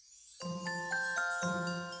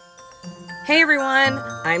Hey everyone,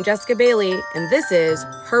 I'm Jessica Bailey, and this is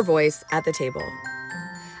Her Voice at the Table.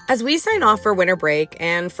 As we sign off for winter break,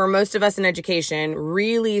 and for most of us in education,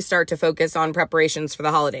 really start to focus on preparations for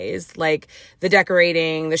the holidays, like the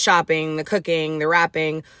decorating, the shopping, the cooking, the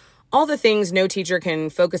wrapping, all the things no teacher can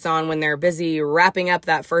focus on when they're busy wrapping up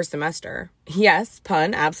that first semester. Yes,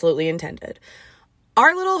 pun absolutely intended.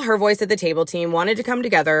 Our little Her Voice at the Table team wanted to come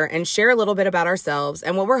together and share a little bit about ourselves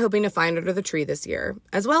and what we're hoping to find under the tree this year,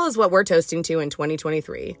 as well as what we're toasting to in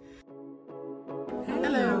 2023.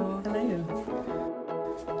 Hello.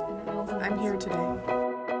 I'm here today.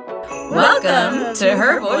 Welcome to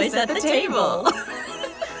Her Voice at the Table.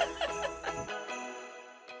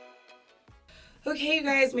 Okay, you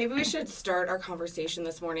guys, maybe we should start our conversation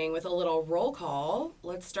this morning with a little roll call.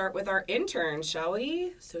 Let's start with our interns, shall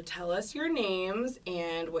we? So tell us your names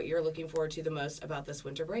and what you're looking forward to the most about this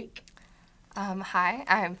winter break. Hi,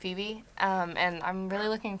 I'm Phoebe, and I'm really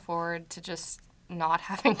looking forward to just not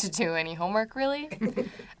having to do any homework, really.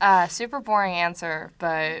 Super boring answer,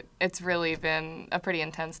 but it's really been a pretty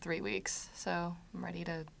intense 3 weeks, so I'm ready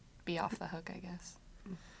to be off the hook, I guess.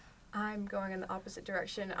 I'm going in the opposite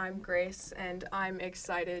direction. I'm Grace, and I'm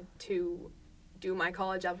excited to do my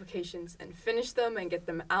college applications and finish them and get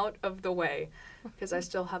them out of the way, because I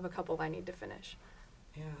still have a couple I need to finish.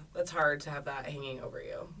 Yeah, that's hard to have that hanging over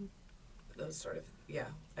you. Those sort of, yeah,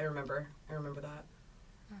 I remember that.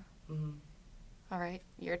 Mm-hmm. All right,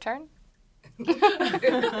 your turn.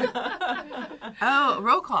 Oh,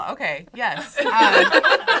 roll call. Okay, yes.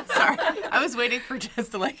 Sorry, I was waiting for Jess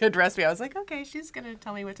to address me. I was like, okay, she's gonna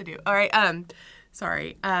tell me what to do. All right.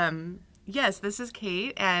 Sorry. Yes, this is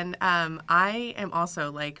Kate, and I am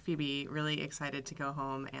also, like Phoebe, really excited to go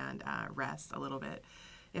home and rest a little bit,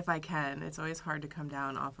 if I can. It's always hard to come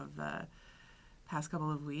down off of the past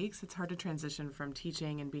couple of weeks. It's hard to transition from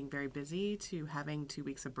teaching and being very busy to having 2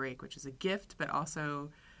 weeks of break, which is a gift, but also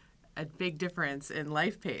a big difference in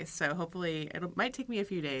life pace. So hopefully it might take me a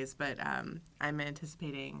few days, but I'm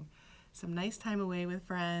anticipating some nice time away with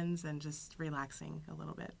friends and just relaxing a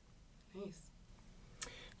little bit. Nice.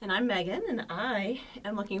 And I'm Megan, and I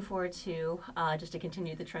am looking forward to just to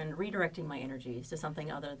continue the trend, redirecting my energies to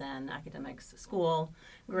something other than academics, school,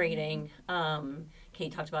 grading.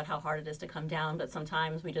 Kate talked about how hard it is to come down, but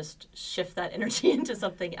sometimes we just shift that energy into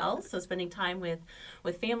something else. So spending time with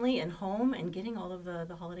family and home and getting all of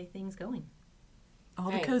the holiday things going. All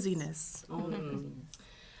the coziness. All the coziness.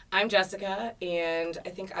 I'm Jessica, and I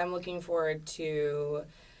think I'm looking forward to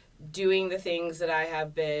doing the things that I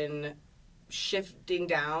have been shifting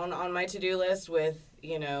down on my to-do list with,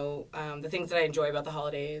 the things that I enjoy about the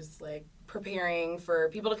holidays, like preparing for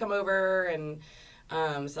people to come over and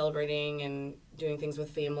celebrating and doing things with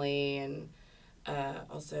family, and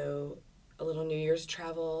also a little New Year's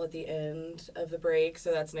travel at the end of the break,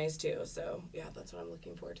 so that's nice too. So yeah, that's what I'm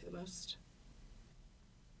looking forward to the most.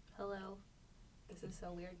 Hello. This is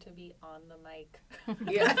so weird to be on the mic.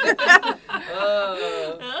 Yeah.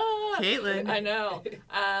 Caitlin. I know.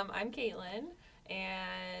 I'm Caitlin,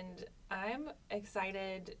 and I'm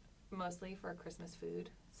excited mostly for Christmas food.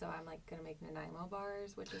 So I'm gonna make Nanaimo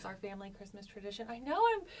bars, which is our family Christmas tradition. I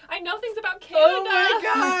know things about Canada. Oh my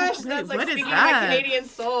gosh, that's What is speaking that? my Canadian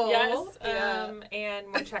soul. Yes. Yeah. And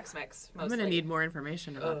more Chex-Mix mostly. I'm going to need more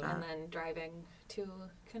information about that. And then driving to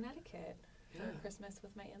Connecticut for Yeah. Christmas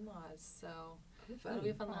with my in-laws. So Fun. it'll be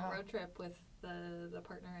a fun little road trip with the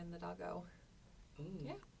partner and the doggo.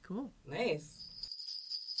 Yeah. Cool. Nice.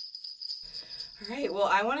 All right. Well,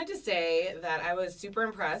 I wanted to say that I was super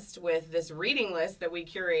impressed with this reading list that we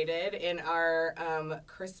curated in our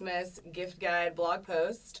Christmas gift guide blog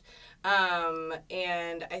post.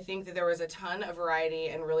 And I think that there was a ton of variety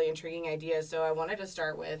and really intriguing ideas. So I wanted to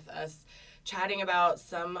start with us chatting about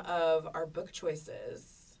some of our book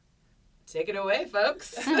choices. Take it away,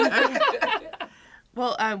 folks.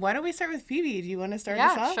 Well, why don't we start with Phoebe? Do you want to start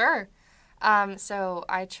us Yeah, off? sure. So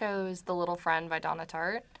I chose The Little Friend by Donna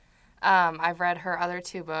Tartt. I've read her other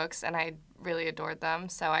 2 books, and I really adored them,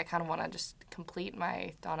 so I kind of want to just complete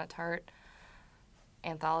my Donna Tartt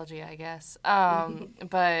anthology, I guess.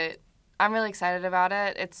 But I'm really excited about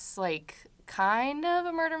it. It's kind of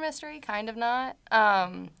a murder mystery, kind of not.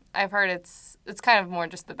 I've heard it's kind of more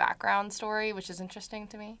just the background story, which is interesting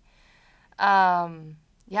to me.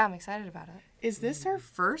 Yeah, I'm excited about it. Is this her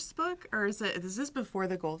first book, or is this before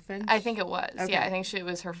The Goldfinch? I think it was. Okay. Yeah, I think it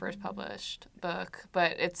was her first published book,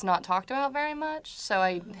 but it's not talked about very much. So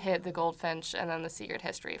I hit The Goldfinch and then The Secret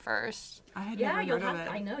History first. I had Yeah, never heard of it.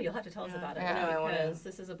 I know you'll have to tell us about it Yeah. because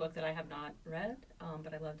this is a book that I have not read,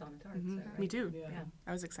 but I love Donna Tartt. So, Me too. Yeah. Yeah.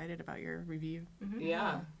 I was excited about your review.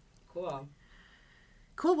 Yeah. Cool.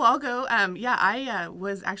 Cool. Well, I'll go. I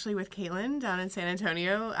was actually with Caitlin down in San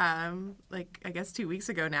Antonio, I guess 2 weeks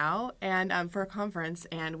ago now, and for a conference,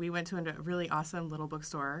 and we went to a really awesome little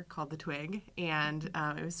bookstore called The Twig, and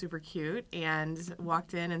it was super cute, and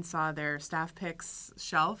walked in and saw their staff picks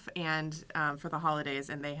shelf, and for the holidays,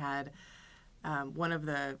 and they had one of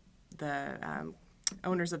the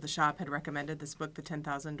owners of the shop had recommended this book, The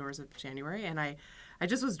 10,000 Doors of January, and I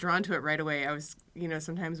just was drawn to it right away. I was,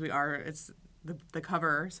 sometimes it's the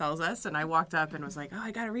cover sells us, and I walked up and was like, oh,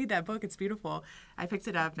 I got to read that book. It's beautiful. I picked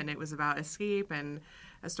it up, and it was about escape and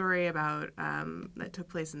a story about that took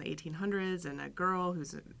place in the 1800s, and a girl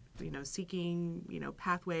who's, seeking,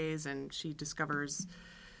 pathways, and she discovers,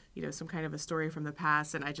 some kind of a story from the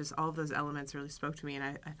past, and all of those elements really spoke to me, and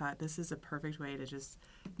I thought this is a perfect way to just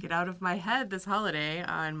get out of my head this holiday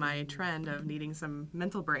on my trend of needing some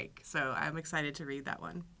mental break. So I'm excited to read that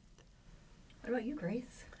one. What about you,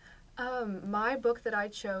 Grace? My book that I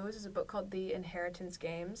chose is a book called The Inheritance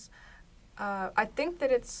Games. I think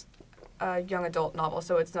that it's a young adult novel,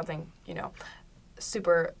 so it's nothing,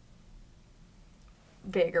 super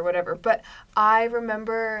big or whatever. But I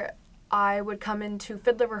remember I would come into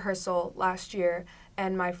fiddler rehearsal last year,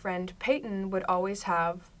 and my friend Peyton would always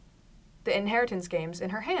have The Inheritance Games in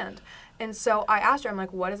her hand. And so I asked her, I'm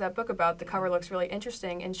like, what is that book about? The cover looks really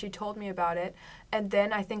interesting. And she told me about it. And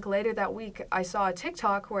then I think later that week, I saw a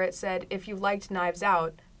TikTok where it said, if you liked Knives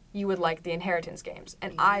Out, you would like The Inheritance Games.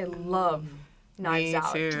 And I love Knives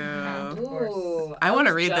Out. Me too. Yeah. Ooh, I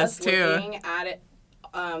wanna was read this just too. Looking at it.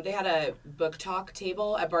 They had a book talk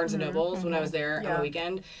table at Barnes & Nobles when I was there on the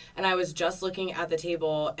weekend. And I was just looking at the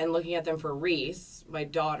table and looking at them for Reese, my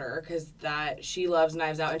daughter, because she loves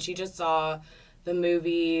Knives Out. And she just saw the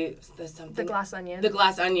movie, The Glass Onion. The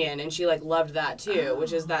Glass Onion. And she, loved that too,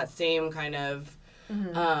 which is that same kind of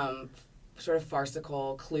sort of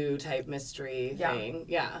farcical Clue-type mystery thing.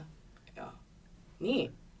 Yeah.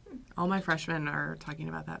 Neat. All my freshmen are talking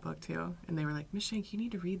about that book too, and they were like, Miss Shank, you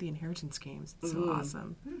need to read The Inheritance Games. It's so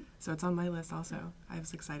awesome. So it's on my list also. I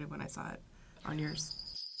was excited when I saw it on yours.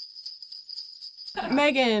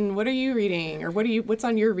 Megan, what are you reading, or what's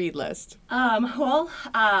on your read list?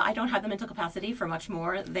 I don't have the mental capacity for much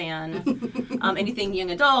more than anything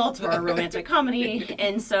young adult or romantic comedy.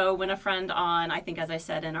 And so when a friend I think as I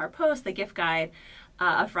said in our post, the gift guide,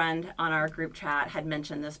 a friend on our group chat had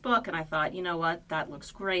mentioned this book, and I thought, you know what, that looks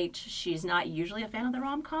great. She's not usually a fan of the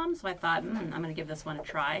rom-com, so I thought, I'm going to give this one a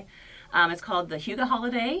try. It's called The Hygge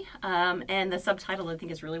Holiday, and the subtitle, I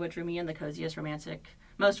think, is really what drew me in, the coziest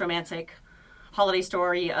most romantic holiday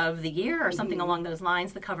story of the year, or something along those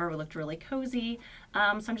lines. The cover looked really cozy, so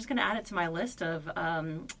I'm just going to add it to my list of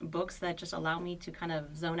books that just allow me to kind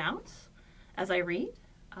of zone out as I read.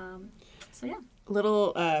 So yeah.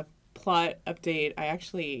 Little plot update. I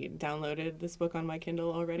actually downloaded this book on my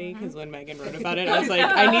Kindle already, because when Megan wrote about it, I was like,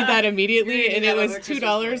 I need that immediately, and it was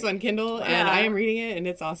 $2 on Kindle, and I am reading it, and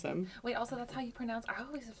it's awesome. Wait, also that's how you pronounce? I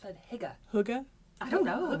always have said Hygge. Hygge? I don't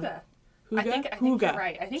know. Hygge. Hygge? I think you're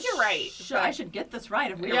right. I think you're right. I should get this right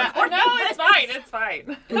if we were Yeah. recording. No, it's fine. It's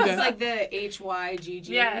fine. It's like the Hygg.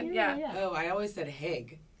 Yeah. Oh, I always said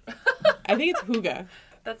Hig. I think it's Hygge.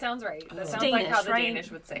 That sounds right. That sounds Danish, like how the right?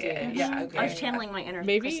 Danish would say Danish. it. Yeah. Okay. I was channeling my inner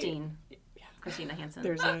Maybe- Christina Hansen.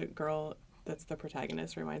 There's a girl that's the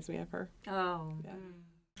protagonist, reminds me of her. Oh.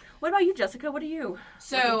 What about you, Jessica? What are you?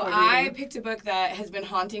 So I picked a book that has been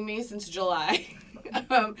haunting me since July.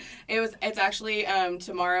 It's actually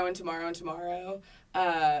Tomorrow and Tomorrow and Tomorrow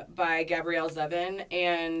by Gabrielle Zevin,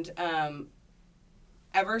 and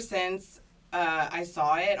ever since I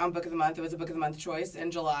saw it on Book of the Month, it was a Book of the Month choice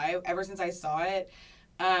in July. Ever since I saw it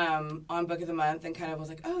on Book of the Month and kind of was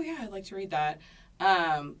like, oh yeah, I'd like to read that.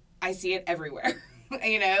 I see it everywhere.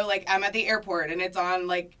 I'm at the airport and it's on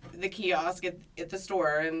the kiosk at the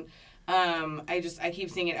store, and I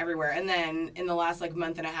keep seeing it everywhere. And then in the last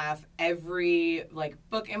month and a half, every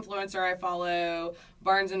book influencer I follow,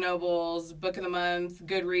 Barnes and Nobles, Book of the Month,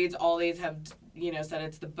 Goodreads, all these have said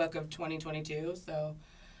it's the book of 2022. So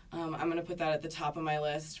I'm gonna put that at the top of my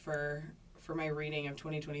list for my reading of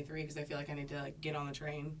 2023, because I feel like I need to get on the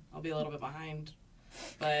train. I'll be a little bit behind.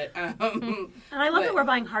 But and I love that we're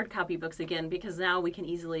buying hard copy books again, because now we can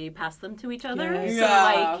easily pass them to each other.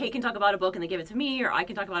 Yes. So Kate can talk about a book and they give it to me, or I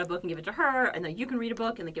can talk about a book and give it to her, and then you can read a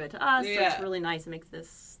book and then give it to us. So it's really nice. It makes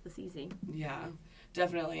this easy. Yeah,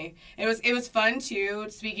 definitely. It was fun too,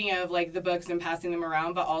 speaking of the books and passing them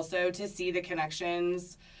around, but also to see the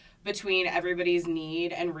connections between everybody's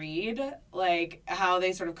need and read, how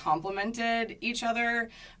they sort of complemented each other.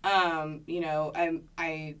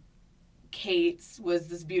 I Kate's was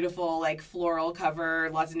this beautiful like floral cover,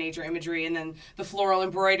 lots of nature imagery, and then the floral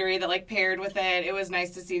embroidery that like paired with it. It was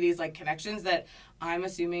nice to see these like connections that I'm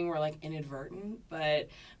assuming were like inadvertent, but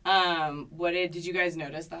did you guys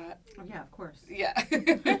notice that? Oh, yeah, of course. Yeah.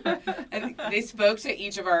 I think they spoke to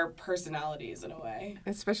each of our personalities in a way.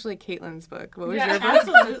 Especially Caitlin's book. What was Yeah, your book?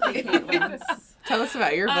 absolutely, Caitlin. Tell us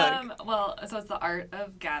about your book. Well, so it's The Art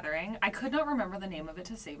of Gathering. I could not remember the name of it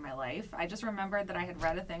to save my life. I just remembered that I had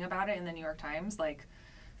read a thing about it in the New York Times like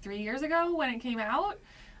 3 years ago when it came out.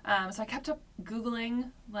 So I kept up Googling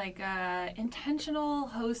like intentional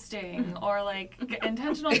hosting or like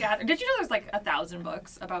intentional gathering. Did you know there's like 1,000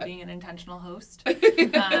 books about being an intentional host?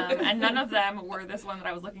 And none of them were this one that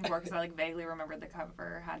I was looking for because I like vaguely remembered the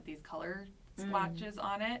cover had these color splotches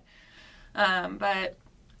on it. But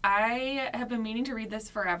I have been meaning to read this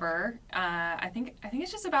forever. I think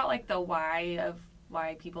it's just about like the why of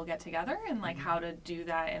why people get together and like how to do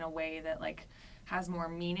that in a way that like has more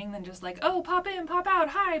meaning than just like, oh, pop in, pop out,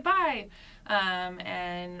 hi, bye.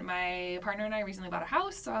 And my partner and I recently bought a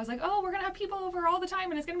house, so I was like, oh, we're gonna have people over all the time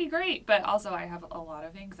and it's gonna be great. But also I have a lot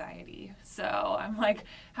of anxiety. So I'm like,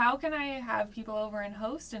 how can I have people over and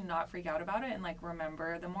host and not freak out about it and like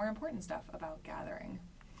remember the more important stuff about gathering?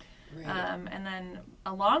 Right. And then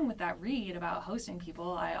along with that read about hosting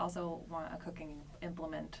people, I also want a cooking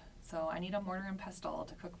implement. So I need a mortar and pestle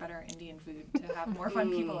to cook better Indian food to have more fun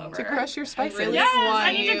people over. To crush your spices. I really Yes, want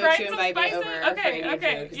I need to you grind to some invite me spices. over Okay, for Indian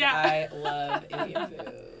okay, food because yeah. I love Indian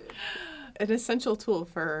food. An essential tool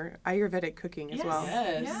for Ayurvedic cooking as Yes. well.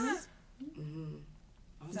 Yes. Yeah. Mm-hmm.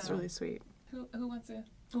 That's So- really sweet. Who wants to?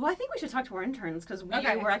 Well, I think we should talk to our interns because we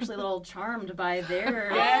Okay. were actually a little charmed by their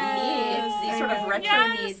Yes. needs, these sort of retro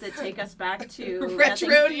Yes. needs that take us back to Retro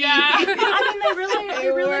nothing- Yeah. I mean, they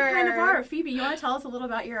really were. kind of are. Phoebe, you want to tell us a little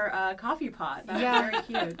about your coffee pot? That's Yeah. very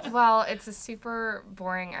cute. Well, it's a super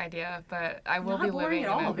boring idea, but I will Not be boring living at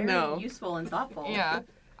all. in a Very No. useful and thoughtful. Yeah.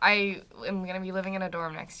 I am going to be living in a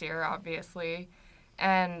dorm next year, obviously.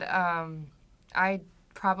 And I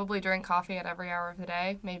probably drink coffee at every hour of the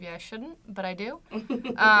day. Maybe I shouldn't, but I do.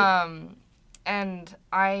 And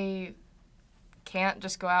I can't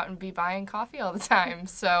just go out and be buying coffee all the time,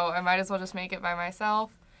 so I might as well just make it by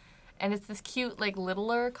myself. And it's this cute, like,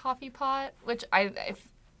 littler coffee pot, which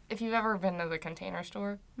if you've ever been to the Container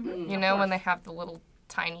Store, you know, when they have the little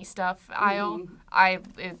tiny stuff aisle, I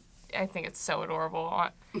think it's so adorable.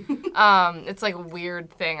 It's like a weird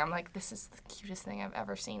thing. I'm like, this is the cutest thing I've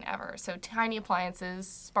ever seen ever. So tiny appliances,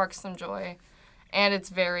 sparks some joy, and it's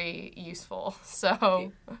very useful.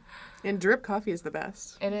 So And drip coffee is the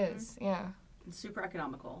best. it is, yeah. It's super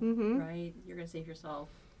economical, Mhm. right? You're going to save yourself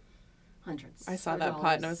hundreds. I saw of that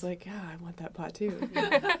pot and I dollars was like, yeah, I want that pot too.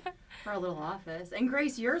 for a little office. And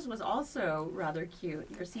Grace, yours was also rather cute.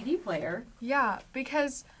 Your CD player. Yeah,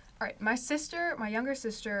 because, all right, my younger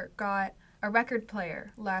sister got a record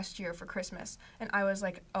player last year for Christmas, and I was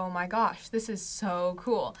like, oh my gosh, this is so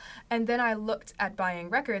cool. And then I looked at buying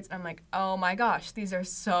records, and I'm like, oh my gosh, these are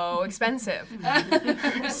so expensive.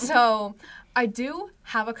 So I do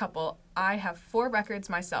have a couple. I have 4 records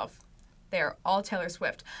myself. They're all Taylor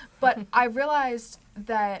Swift. But I realized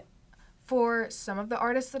that for some of the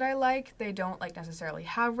artists that I like, they don't like necessarily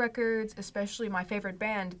have records, especially my favorite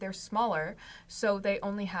band, they're smaller, so they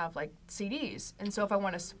only have like CDs. And so if I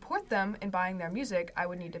want to support them in buying their music, I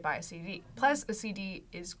would need to buy a CD. Plus a CD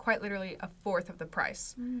is quite literally a fourth of the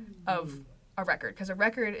price of a record, because a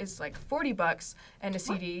record is like $40 and a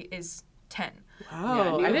CD is 10.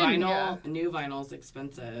 Wow. Yeah, I didn't new vinyl's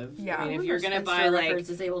expensive. Yeah. I mean, if Wonder you're gonna Spencer buy like Records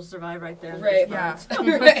is able to survive right there. right, Yeah.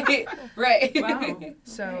 right. Wow.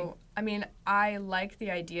 So, I mean, I like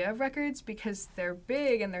the idea of records because they're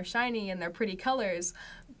big and they're shiny and they're pretty colors,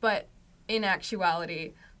 but in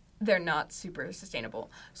actuality, they're not super sustainable.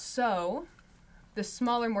 So, the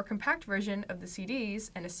smaller, more compact version of the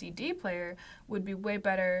CDs and a CD player would be way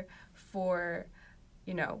better for,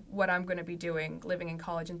 you know, what I'm going to be doing, living in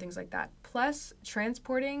college and things like that. Plus,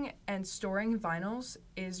 transporting and storing vinyls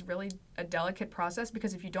is really a delicate process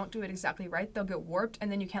because if you don't do it exactly right, they'll get warped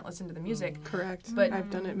and then you can't listen to the music. Correct. But- I've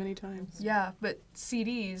done it many times. Yeah, but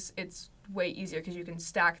CDs, it's way easier because you can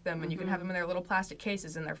stack them and you can have them in their little plastic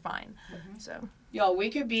cases and they're fine. So, Y'all, we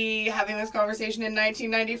could be having this conversation in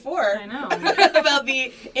 1994 I know. about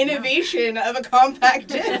the innovation of a compact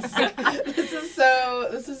disc. This is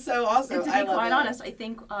so awesome. And to I be love quite it. honest, I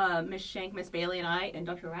think Miss Shank, Miss Bailey, and I, and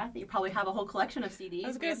Dr. Rathy probably have a whole collection of CDs. I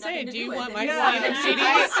was we gonna have say, nothing to do you with. want And my we Yeah.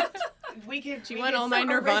 have CDs? them. We could. Do you want all my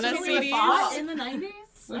Nirvana Originally CDs? bought in the 90s?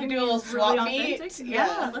 We can do a little swap meet.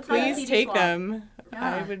 Yeah, let's have a Please CD take swap. them.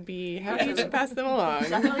 Yeah. I would be happy to pass them along.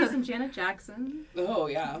 Definitely some Janet Jackson. Oh,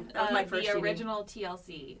 yeah. That was my first the CD. original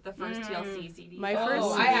TLC, the first TLC CD. My Oh,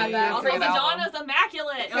 first I had that. Also, Great album. Madonna's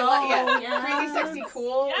Immaculate. Oh, yeah. yes. Crazy, Sexy,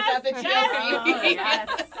 Cool. Yes, Is that the yes.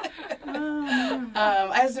 TLC? Oh, yes.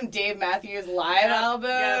 I have some Dave Matthews live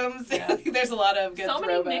albums. There's a lot of good So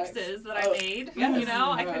many throwbacks. mixes that I made. yes. You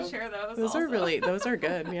know, I Yeah. could share those. Those also. are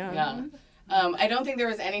good, yeah. Yeah. I don't think there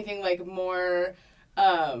was anything like more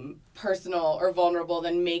personal or vulnerable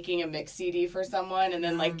than making a mix CD for someone and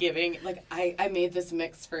then like giving like I made this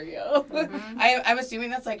mix for you. I'm assuming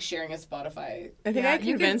that's like sharing a Spotify. I think Yeah, I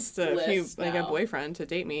you could convinced a few, list like now. a boyfriend to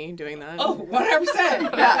date me doing that. Oh,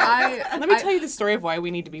 100%. Yeah, Let me tell you the story of why we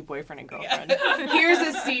need to be boyfriend and girlfriend. Here's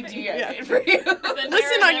a CD I made for you. The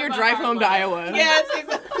Listen on narrative your of drive our home to life. Iowa. Yes,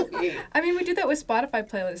 exactly. I mean, we do that with Spotify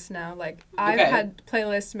playlists now. Like, I've Okay. had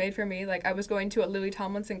playlists made for me. Like, I was going to a Louis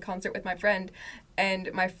Tomlinson concert with my friend,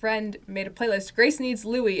 and my friend made a playlist, Grace Needs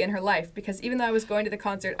Louis in her life, because even though I was going to the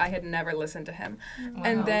concert, I had never listened to him.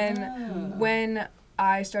 And then when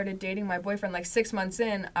I started dating my boyfriend, like 6 months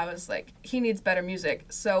in, I was like, he needs better music.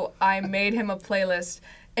 So I made him a playlist,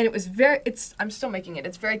 and it was I'm still making it.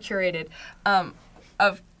 It's very curated,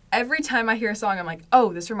 of every time I hear a song, I'm like,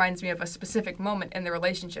 oh, this reminds me of a specific moment in the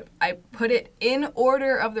relationship. I put it in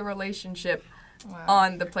order of the relationship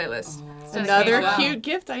on the playlist. Another Wow. cute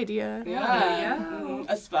gift idea. Yeah.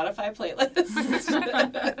 A Spotify playlist.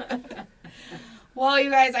 Well, you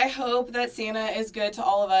guys, I hope that Santa is good to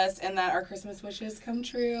all of us and that our Christmas wishes come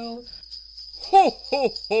true. Ho, ho,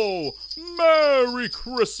 ho! Merry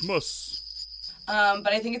Christmas!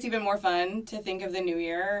 But I think it's even more fun to think of the new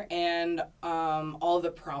year and all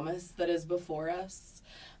the promise that is before us.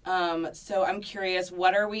 So I'm curious,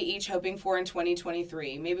 what are we each hoping for in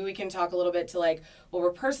 2023? Maybe we can talk a little bit to like what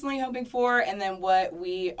we're personally hoping for and then what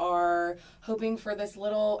we are hoping for this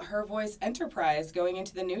little Her Voice enterprise going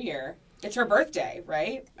into the new year. It's her birthday,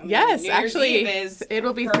 right? I mean, Yes, New Year's actually, Eve is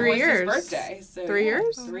it'll be Her 3 Voice's years. birthday. So 3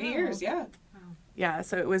 years? 3 years, yeah. Yeah,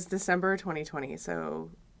 so it was December 2020,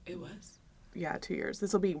 so It was. yeah, 2 years.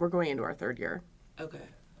 We're going into our 3rd year. Okay.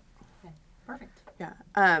 Perfect. Yeah.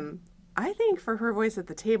 I think for Her Voice at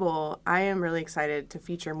the Table, I am really excited to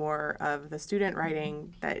feature more of the student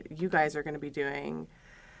writing that you guys are going to be doing.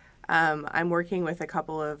 I'm working with a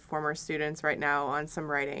couple of former students right now on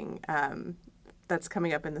some writing that's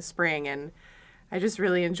coming up in the spring, and I just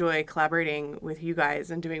really enjoy collaborating with you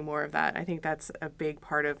guys and doing more of that. I think that's a big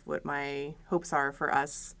part of what my hopes are for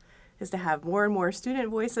us, is to have more and more student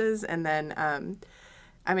voices, and then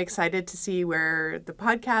I'm excited to see where the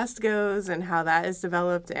podcast goes and how that is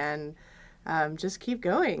developed, and just keep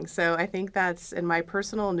going. So I think that's, in my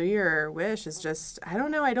personal New Year wish, is just, I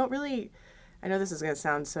don't know, I know this is going to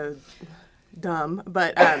sound so dumb,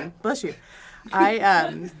 but bless you.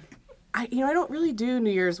 I don't really do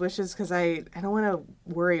New Year's wishes because I don't want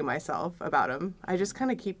to worry myself about them. I just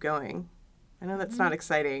kind of keep going. I know that's not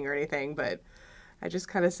exciting or anything, but I just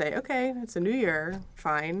kind of say, okay, it's a new year,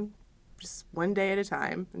 fine, just one day at a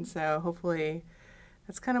time. And so hopefully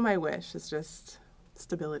that's kind of my wish, is just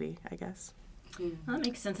stability, I guess. Well, that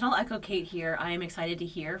makes sense. And I'll echo Kate here. I am excited to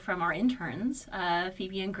hear from our interns,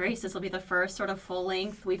 Phoebe and Grace. This will be the first sort of full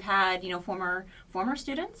length. We've had, former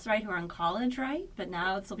students, right, who are in college, right? But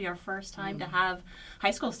now this will be our first time to have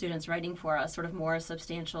high school students writing for us, sort of more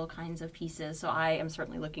substantial kinds of pieces. So I am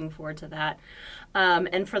certainly looking forward to that.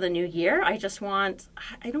 And for the new year, I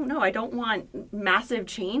don't want massive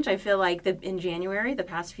change. I feel like in January, the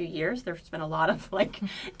past few years, there's been a lot of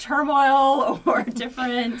turmoil or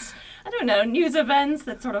different, news events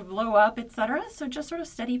that sort of blow up, etc. So just sort of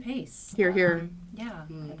steady pace. Here, here. Yeah,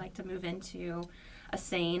 I'd like to move into a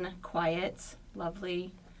sane, quiet,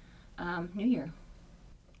 lovely new year.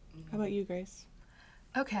 How about you, Grace?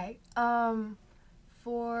 Okay.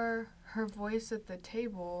 For Her Voice at the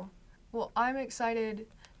Table, well, I'm excited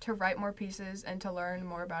to write more pieces and to learn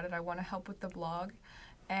more about it. I want to help with the blog,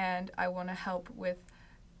 and I want to help with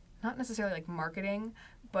not necessarily like marketing,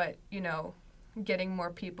 but getting more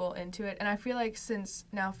people into it. And I feel like since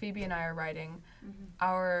now Phoebe and I are writing,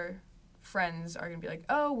 our friends are going to be like,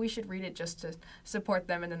 oh, we should read it just to support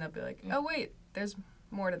them. And then they'll be like, oh, wait, there's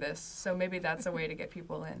more to this. So maybe that's a way to get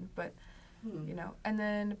people in. But, and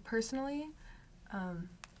then personally,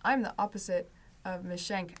 I'm the opposite of Ms.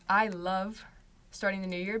 Schenk. I love starting the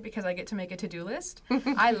new year because I get to make a to-do list.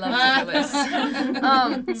 I love to-do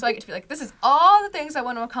lists. So I get to be like, this is all the things I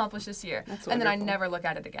want to accomplish this year. And then I never look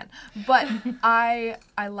at it again. But I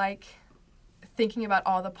like thinking about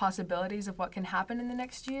all the possibilities of what can happen in the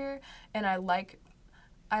next year. And I like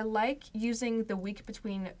I like using the week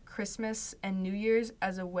between Christmas and New Year's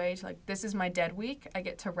as a way to, like, this is my dead week. I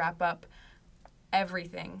get to wrap up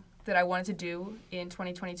everything that I wanted to do in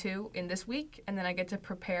 2022 in this week, and then I get to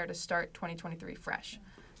prepare to start 2023 fresh.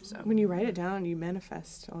 So When you write it down, you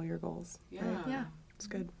manifest all your goals. Yeah. Right? yeah. It's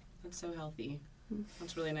good. That's so healthy.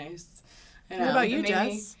 That's really nice. I What know. about you, It made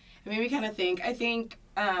me- Jess? It made me kind of think. I think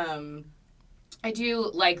I do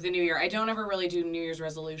like the New Year. I don't ever really do New Year's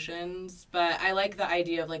resolutions, but I like the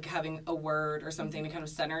idea of like having a word or something to kind of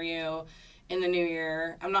center you in the New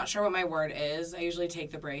Year. I'm not sure what my word is. I usually take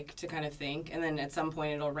the break to kind of think, and then at some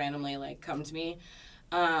point it'll randomly like come to me.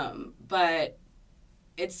 But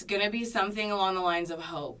it's gonna be something along the lines of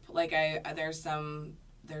hope. Like there's some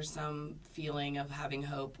feeling of having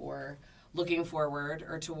hope or looking forward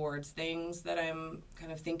or towards things that I'm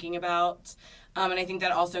kind of thinking about. And I think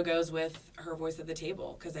that also goes with Her Voice at the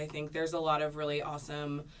Table, because I think there's a lot of really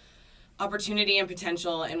awesome opportunity and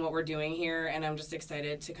potential in what we're doing here, and I'm just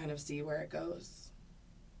excited to kind of see where it goes.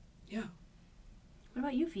 Yeah. What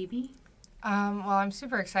about you, Phoebe? Well, I'm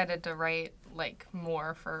super excited to write like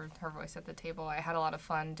more for Her Voice at the Table. I had a lot of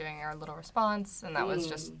fun doing our little response, and that was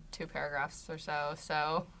just 2 paragraphs or so.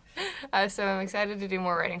 So I'm excited to do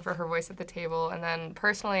more writing for Her Voice at the Table. And then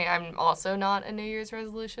personally, I'm also not a New Year's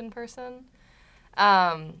resolution person.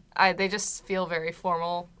 They just feel very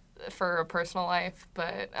formal for a personal life,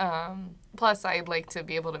 but plus I'd like to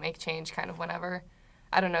be able to make change kind of whenever.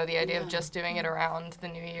 I don't know, the idea of just doing it around the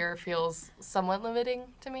new year feels somewhat limiting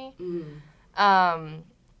to me.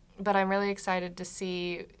 But I'm really excited to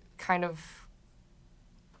see kind of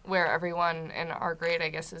where everyone in our grade, I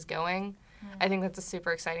guess, is going. I think that's a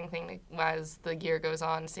super exciting thing as the year goes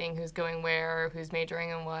on, seeing who's going where, who's majoring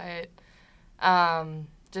in what.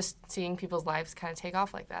 Just seeing people's lives kind of take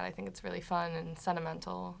off like that. I think it's really fun and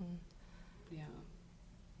sentimental and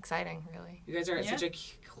exciting, really. You guys are at such a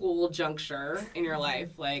cool juncture in your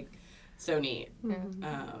life, like, so neat.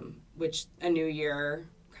 Which a new year,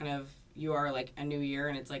 kind of, you are like a new year,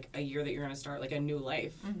 and it's like a year that you're going to start like a new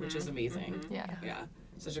life, which is amazing. Yeah.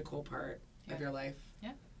 Such a cool part of your life.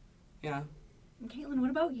 And Caitlin, what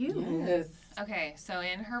about you? Yes. Okay, so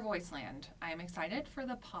in Her Voice Land, I'm excited for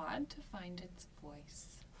the pod to find its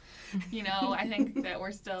voice. You know, I think that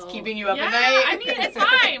we're still Keeping you up at night. I mean, it's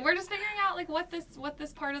fine. We're just figuring out like what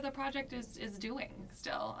this part of the project is doing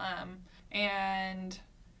still. And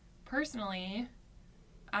personally,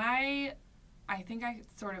 I think I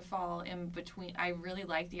sort of fall in between. I really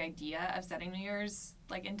like the idea of setting New Year's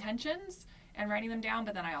like intentions and writing them down,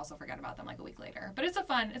 but then I also forget about them like a week later. But it's a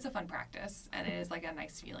fun practice, and it is like a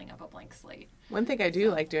nice feeling of a blank slate. One thing I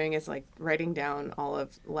do like doing is like writing down all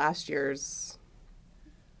of last year's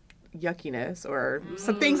yuckiness or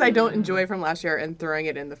some things I don't enjoy from last year and throwing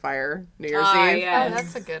it in the fire New Year's Eve. Yes. Oh,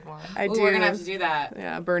 that's a good one. I Ooh, do. we're going to have to do that.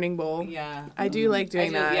 Yeah, burning bowl. Yeah. I do like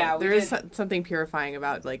doing that. Yeah, there is something purifying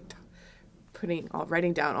about like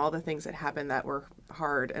writing down all the things that happened that were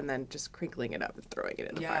hard and then just crinkling it up and throwing it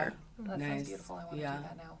in the fire. That Nice. sounds beautiful. I want to do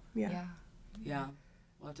that now. Yeah. Yeah.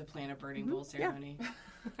 We'll have to plan a burning bowl ceremony.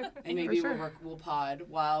 And maybe we'll pod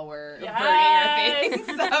while we're burning our things.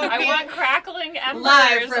 So I want crackling embers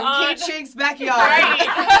live from on. Kate Shake's backyard.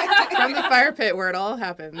 From the fire pit where it all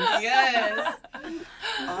happens. Yes.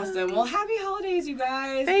 Awesome. Well, happy holidays, you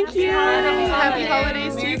guys. Thank you. Happy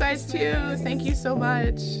holidays to Merry you guys too. Thank you so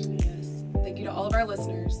much. Yes. Thank you to all of our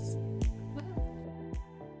listeners.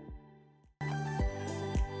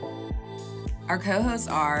 Our co-hosts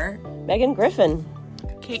are Megan Griffin.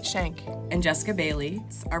 Kate Shank. and Jessica Bailey.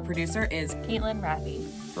 Our producer is Caitlin Rathie.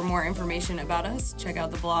 For more information about us, check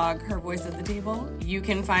out the blog Her Voice at the Table. You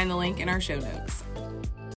can find the link in our show notes.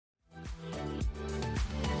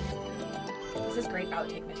 This is great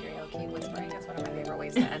outtake material. Kate whispering. That's one of my favorite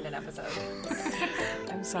ways to end an episode.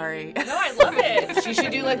 I'm sorry. No, I love it. She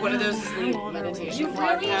should do like one of those sleep meditation You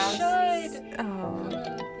really podcasts. should. Oh.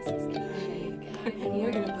 And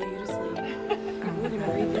we're gonna put you to sleep. We're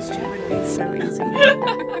gonna read this chapter. It's so easy.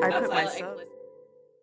 I put myself.